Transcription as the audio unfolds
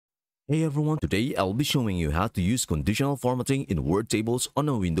Hey everyone, today I'll be showing you how to use conditional formatting in Word tables on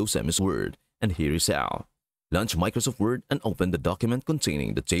a Windows MS Word, and here is how. Launch Microsoft Word and open the document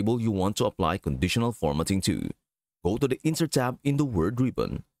containing the table you want to apply conditional formatting to. Go to the Insert tab in the Word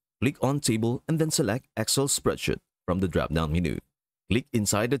ribbon, click on Table and then select Excel Spreadsheet from the drop-down menu. Click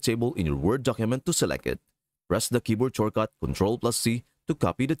inside the table in your Word document to select it. Press the keyboard shortcut Ctrl+C to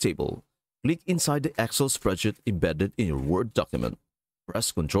copy the table. Click inside the Excel spreadsheet embedded in your Word document.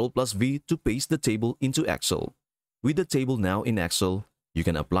 Press Ctrl+V to paste the table into Excel. With the table now in Excel, you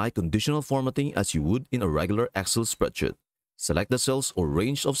can apply conditional formatting as you would in a regular Excel spreadsheet. Select the cells or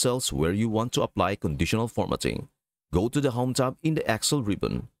range of cells where you want to apply conditional formatting. Go to the Home tab in the Excel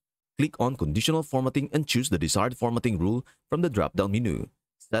ribbon. Click on Conditional Formatting and choose the desired formatting rule from the drop-down menu.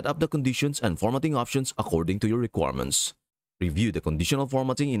 Set up the conditions and formatting options according to your requirements. Review the conditional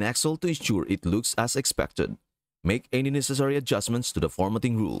formatting in Excel to ensure it looks as expected. Make any necessary adjustments to the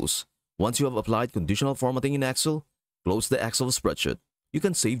formatting rules. Once you have applied conditional formatting in Excel, close the Excel spreadsheet. You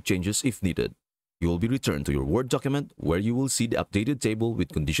can save changes if needed. You will be returned to your Word document where you will see the updated table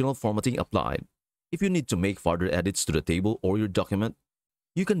with conditional formatting applied. If you need to make further edits to the table or your document,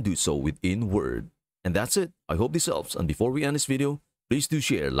 you can do so within Word. And that's it. I hope this helps, and before we end this video, please do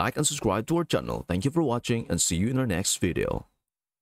share, like, and subscribe to our channel. Thank you for watching and see you in our next video.